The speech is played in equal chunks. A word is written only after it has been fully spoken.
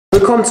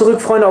Willkommen zurück,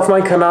 Freunde, auf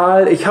meinem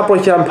Kanal. Ich habe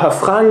euch ja ein paar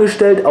Fragen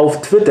gestellt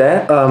auf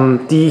Twitter,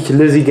 die ich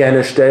Lizzie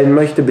gerne stellen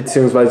möchte,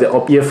 beziehungsweise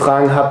ob ihr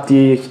Fragen habt,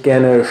 die ich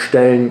gerne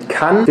stellen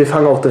kann. Wir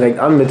fangen auch direkt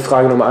an mit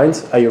Frage Nummer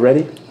 1. Are you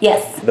ready?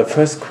 Yes. The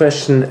first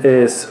question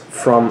is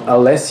from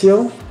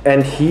Alessio,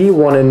 and he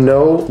want to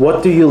know,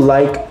 what do you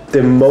like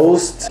the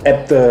most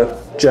at the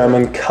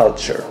German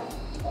culture?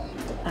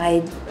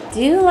 I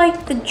do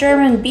like the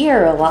German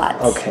beer a lot.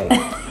 Okay.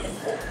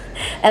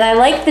 And I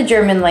like the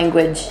German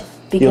language.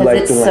 Because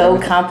like it's so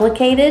language.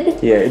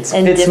 complicated. Yeah,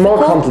 it's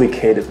more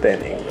complicated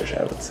than English,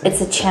 I would say. It's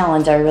a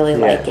challenge. I really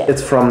like it.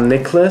 It's from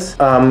Nicholas.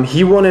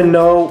 He want to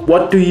know,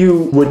 what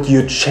would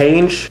you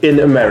change in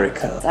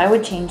America? I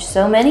would change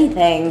so many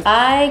things.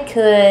 I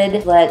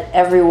could let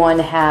everyone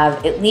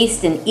have at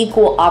least an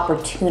equal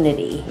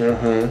opportunity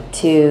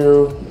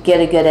to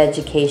get a good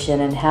education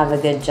and have a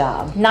good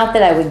job. Not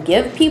that I would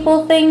give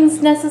people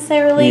things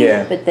necessarily,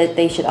 but that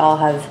they should all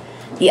have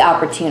the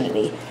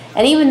opportunity.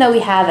 And even though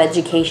we have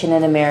education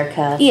in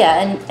America,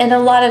 and a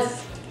lot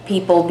of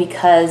people,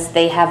 because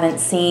they haven't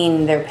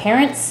seen their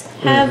parents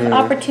have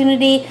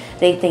opportunity,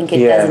 they think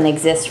it doesn't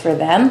exist for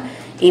them,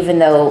 even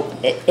though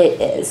it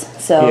is.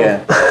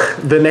 So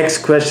The next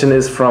question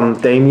is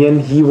from Damien.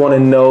 He want to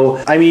know,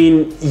 I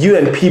mean, you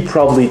and P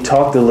probably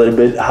talked a little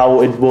bit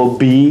how it will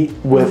be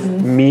with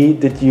me.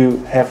 Did you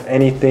have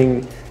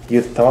anything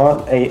you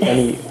thought,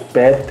 any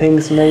bad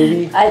things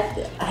maybe?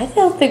 I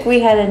don't think we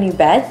had any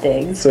bad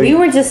things. So we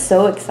were just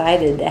so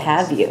excited to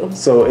have you.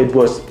 So it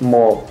was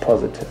more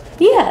positive.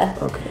 Yeah.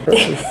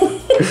 Okay.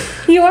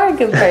 You are a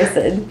good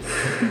person.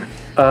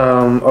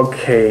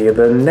 Okay,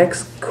 the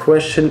next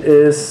question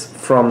is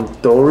from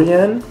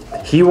Dorian.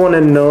 He want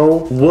to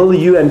know, will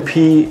you and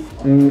P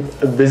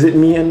visit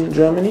me in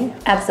Germany?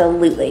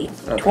 Absolutely.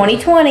 Okay.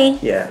 2020.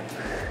 Yeah,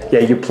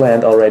 you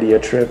planned already a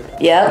trip.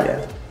 Yep.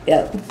 Yeah.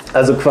 Yep.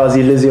 Also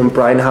quasi Lizzie und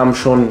Brian haben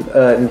schon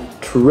einen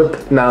Trip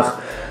nach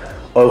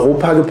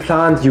Europa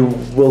geplant. You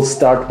will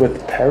start with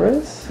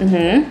Paris.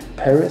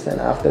 Paris,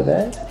 and after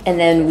that? And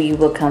then we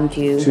will come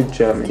to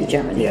Germany.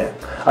 Yeah.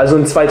 Also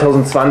in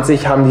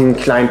 2020 haben die einen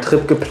kleinen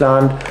Trip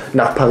geplant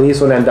nach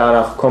Paris und dann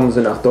danach kommen sie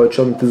nach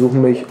Deutschland,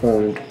 besuchen mich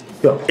und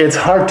ja. It's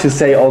hard to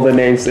say all the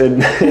names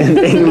in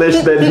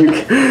English that you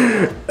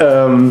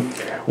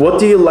what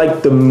do you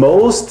like the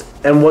most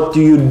and what do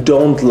you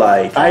don't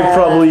like? I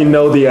probably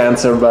know the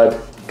answer, but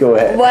go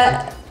ahead.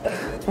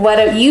 Why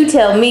don't you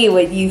tell me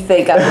what you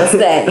think I will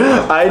say?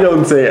 I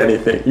don't say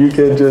anything. You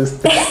can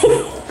just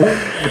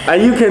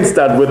and you can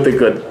start with the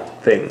good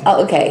thing.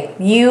 Oh, okay.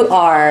 You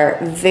are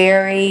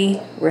very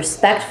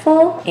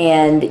respectful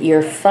and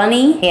you're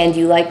funny and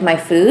you like my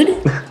food.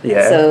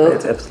 Yeah,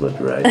 that's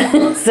absolutely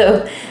right.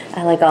 So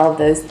I like all of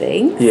those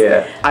things.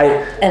 Yeah.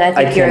 I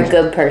think you're a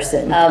good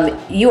person.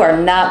 You are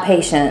not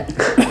patient.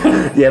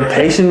 Yeah,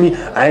 patient me.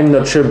 I'm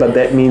not sure, but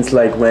that means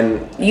like when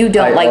you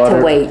don't like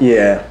to wait.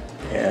 Yeah.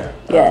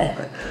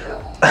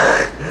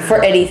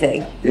 For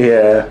anything.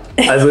 Yeah.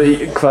 Also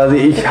quasi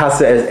ich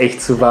hasse es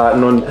echt zu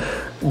warten und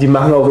die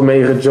machen auch immer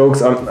ihre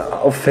Jokes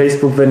auf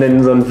Facebook, wenn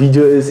dann so ein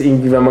Video ist,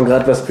 irgendwie, wenn man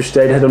gerade was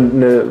bestellt hat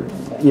und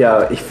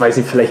ich weiß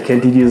nicht, vielleicht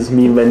kennt ihr dieses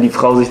Meme, wenn die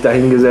Frau sich da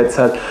hingesetzt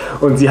hat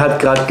und sie hat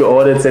gerade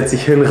geordert, setzt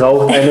sich hin,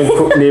 raucht einen und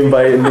guckt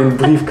nebenbei in den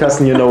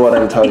Briefkasten, you know what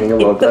I'm talking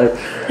about, right?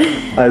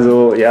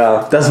 Also,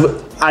 ja,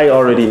 I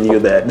already knew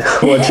that,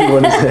 what you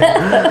want to say.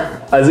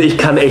 Also ich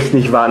kann echt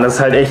nicht warten, das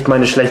ist halt echt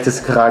meine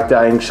schlechteste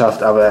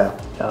Charaktereigenschaft, aber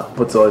ja,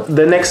 was soll's.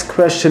 The next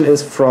question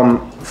is from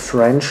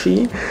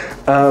Frenchie.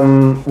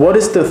 What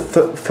is the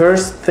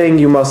first thing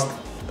you must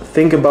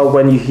think about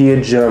when you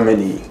hear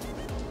Germany?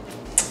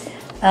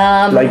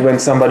 Like when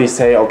somebody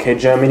say, okay,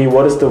 Germany,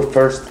 what is the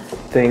first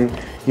thing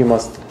you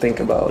must think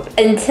about?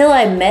 Until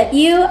I met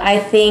you, I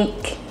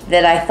think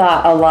that I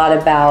thought a lot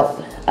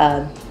about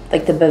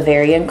like the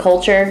Bavarian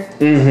culture.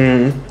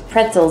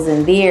 Pretzels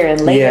and beer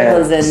and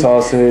Legos and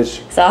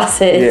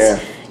sausage.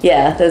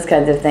 Yeah, those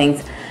kinds of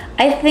things.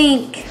 I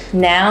think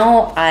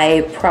now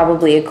I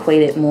probably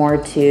equate it more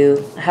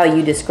to how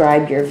you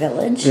described your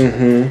village.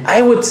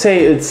 I would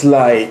say it's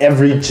like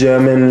every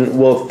German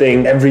will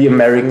think every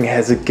American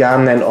has a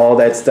gun and all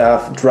that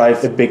stuff,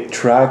 drive a big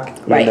truck,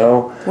 you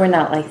know? We're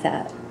not like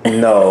that.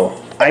 No.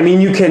 I mean,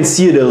 you can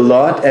see it a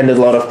lot, and a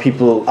lot of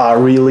people are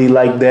really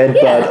like that,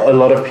 but a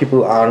lot of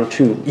people aren't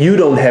too. You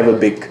don't have a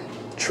big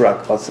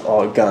truck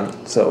or gun,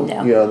 so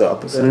you're the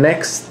opposite.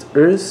 Next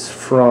is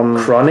from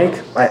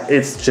Chronic.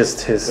 It's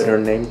just his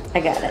name. I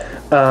got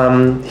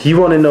it. He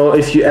want to know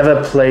if you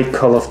ever played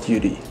Call of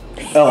Duty.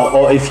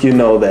 Or if you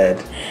know that.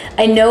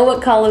 I know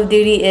what Call of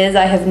Duty is.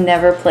 I have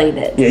never played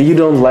it. Yeah, you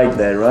don't like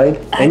that, right?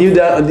 And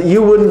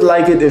you wouldn't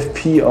like it if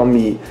P or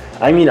me.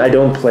 I mean, I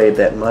don't play it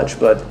that much,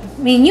 but...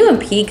 I mean, you and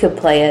P could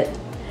play it.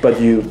 But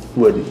you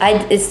wouldn't.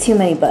 It's too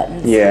many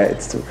buttons. Yeah,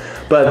 it's too...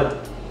 But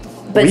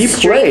we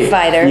Street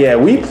Fighter. Yeah,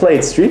 we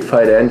played Street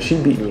Fighter and she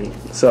beat me.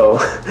 So...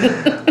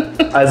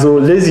 Also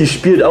Lizzie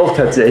spielt auch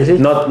tatsächlich.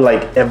 Not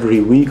like every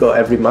week or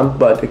every month,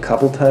 but a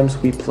couple times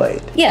we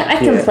played. Yeah, I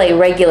can play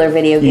regular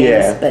video games.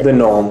 Yeah, but the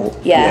normal.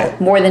 Yeah,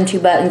 more than 2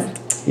 buttons.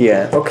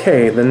 Yeah.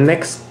 Okay. The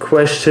next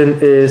question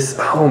is,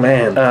 oh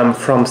man,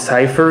 from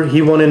Cypher.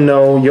 He want to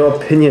know your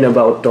opinion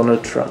about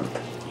Donald Trump.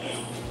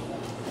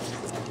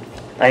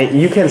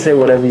 You can say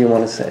whatever you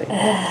want to say.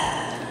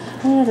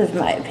 What is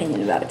my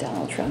opinion about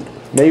Donald Trump?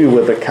 Maybe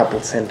with a couple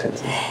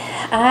sentences.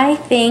 I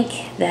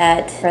think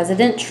that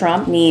President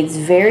Trump needs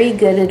very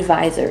good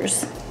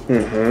advisors.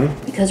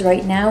 Mm-hmm. Because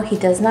right now he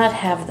does not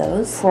have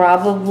those.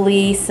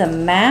 Probably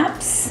some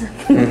maps,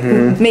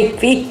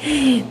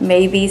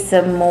 maybe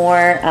some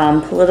more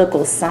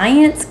political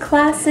science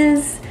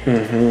classes.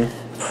 Mm-hmm.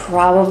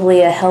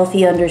 Probably a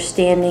healthy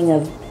understanding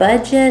of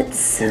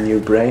budgets. In your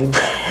brain.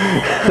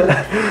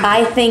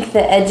 I think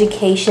that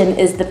education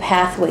is the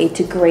pathway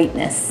to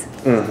greatness.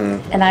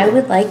 Mm-hmm. And I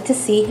would like to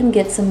see him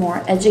get some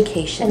more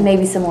education and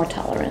maybe some more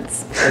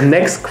tolerance. The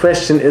next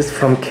question is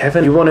from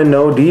Kevin. You want to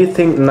know, do you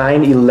think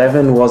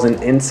 9/11 was an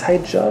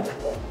inside job?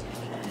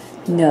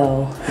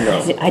 No.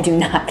 I do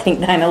not think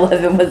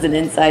 9/11 was an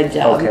inside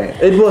job. Okay.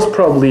 It was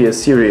probably a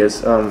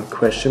serious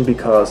question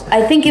because...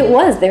 I think it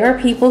was. There are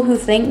people who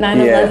think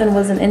 9/11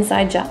 was an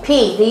inside job.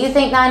 Pete, do you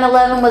think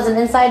 9/11 was an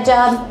inside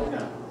job?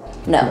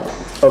 No.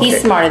 Okay.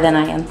 He's smarter than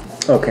I am.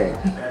 Okay.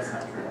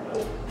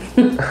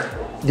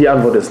 Die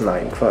Antwort ist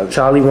nein. Quasi.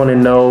 Charlie want to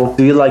know,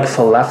 do you like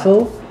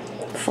falafel?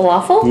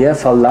 Falafel? Yeah,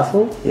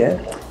 falafel. Yeah.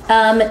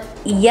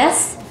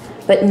 Yes,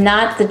 but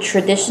not the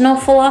traditional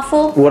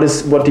falafel.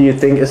 What do you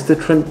think is the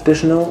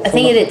traditional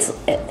falafel?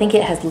 I think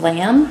it has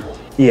lamb.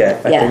 Yeah,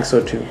 I think so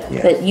too.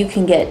 Yeah. But you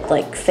can get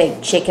like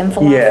fake chicken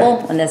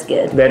falafel, and that's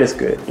good. That is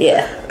good.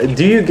 Yeah.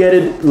 Do you get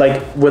it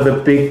like with a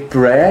big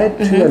bread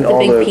too, and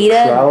all the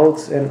pita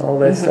crowds and all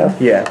that stuff?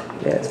 Yeah,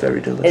 it's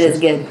very delicious. It is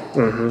good.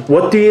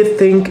 What do you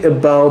think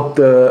about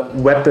the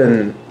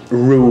weapon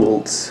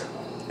rules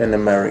in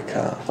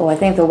America? Oh, I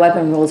think the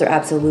weapon rules are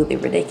absolutely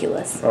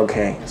ridiculous.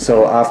 Okay,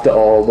 so after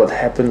all what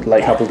happened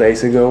like a couple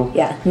days ago?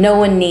 Yeah, no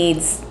one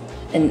needs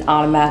an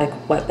automatic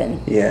weapon.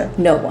 Yeah.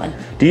 No one.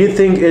 Do you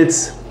think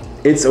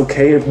it's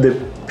okay if the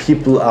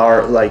people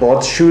are like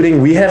sport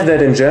shooting? We have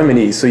that in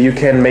Germany, so you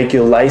can make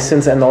your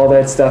license and all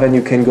that stuff, and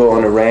you can go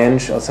on a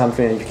ranch or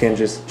something, and you can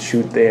just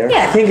shoot there.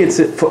 Yeah. I think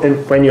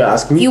when you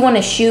ask me. If you want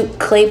to shoot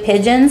clay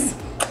pigeons,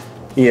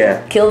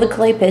 kill the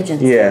clay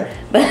pigeons. Yeah.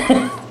 But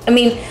I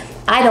mean,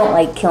 I don't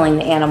like killing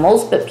the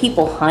animals, but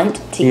people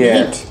hunt to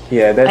eat.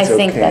 Yeah, that's okay. I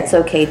think that's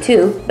okay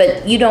too.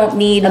 But you don't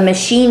need a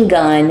machine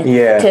gun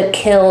to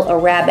kill a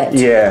rabbit.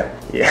 Yeah.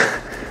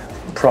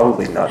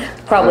 Probably not.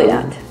 Probably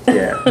not.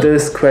 Yeah.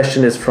 This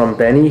question is from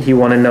Benny. He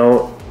want to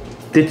know,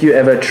 did you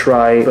ever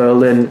try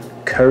Berlin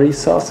curry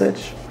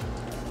sausage?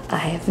 I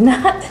have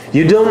not.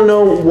 You don't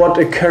know what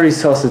a curry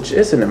sausage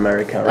is in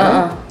America,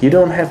 right? You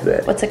don't have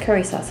that. What's a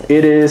curry sausage?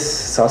 It is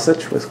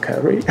sausage with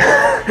curry.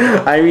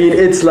 I mean,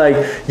 it's like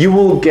you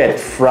will get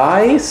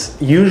fries,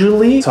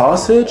 usually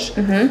sausage.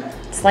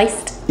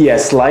 Sliced? Yeah,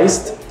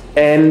 sliced,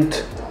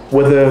 and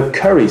with a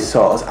curry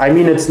sauce. I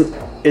mean,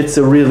 it's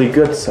a really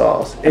good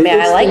sauce. I mean,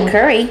 I like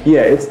curry.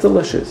 Yeah, it's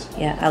delicious.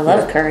 Yeah, I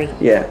love curry.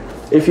 Yeah,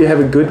 if you have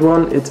a good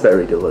one, it's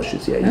very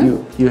delicious. Yeah,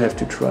 you have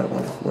to try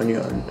one when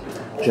you're in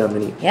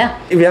Germany. Yeah.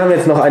 Wir haben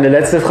jetzt noch eine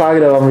letzte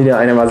Frage, da war wieder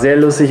eine mal sehr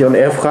lustig und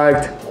er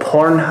fragt,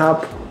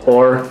 Pornhub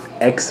or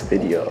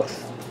X-Videos?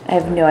 I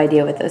have no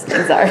idea what those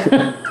things are.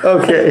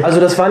 Okay.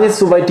 Also das waren jetzt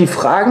soweit die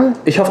Fragen.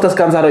 Ich hoffe, das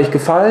Ganze hat euch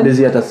gefallen.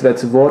 Lizzie hat das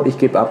letzte Wort. Ich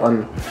gebe ab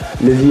an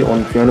Lizzie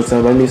und wir hören uns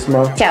dann beim nächsten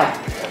Mal. Ciao.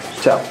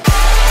 Ciao.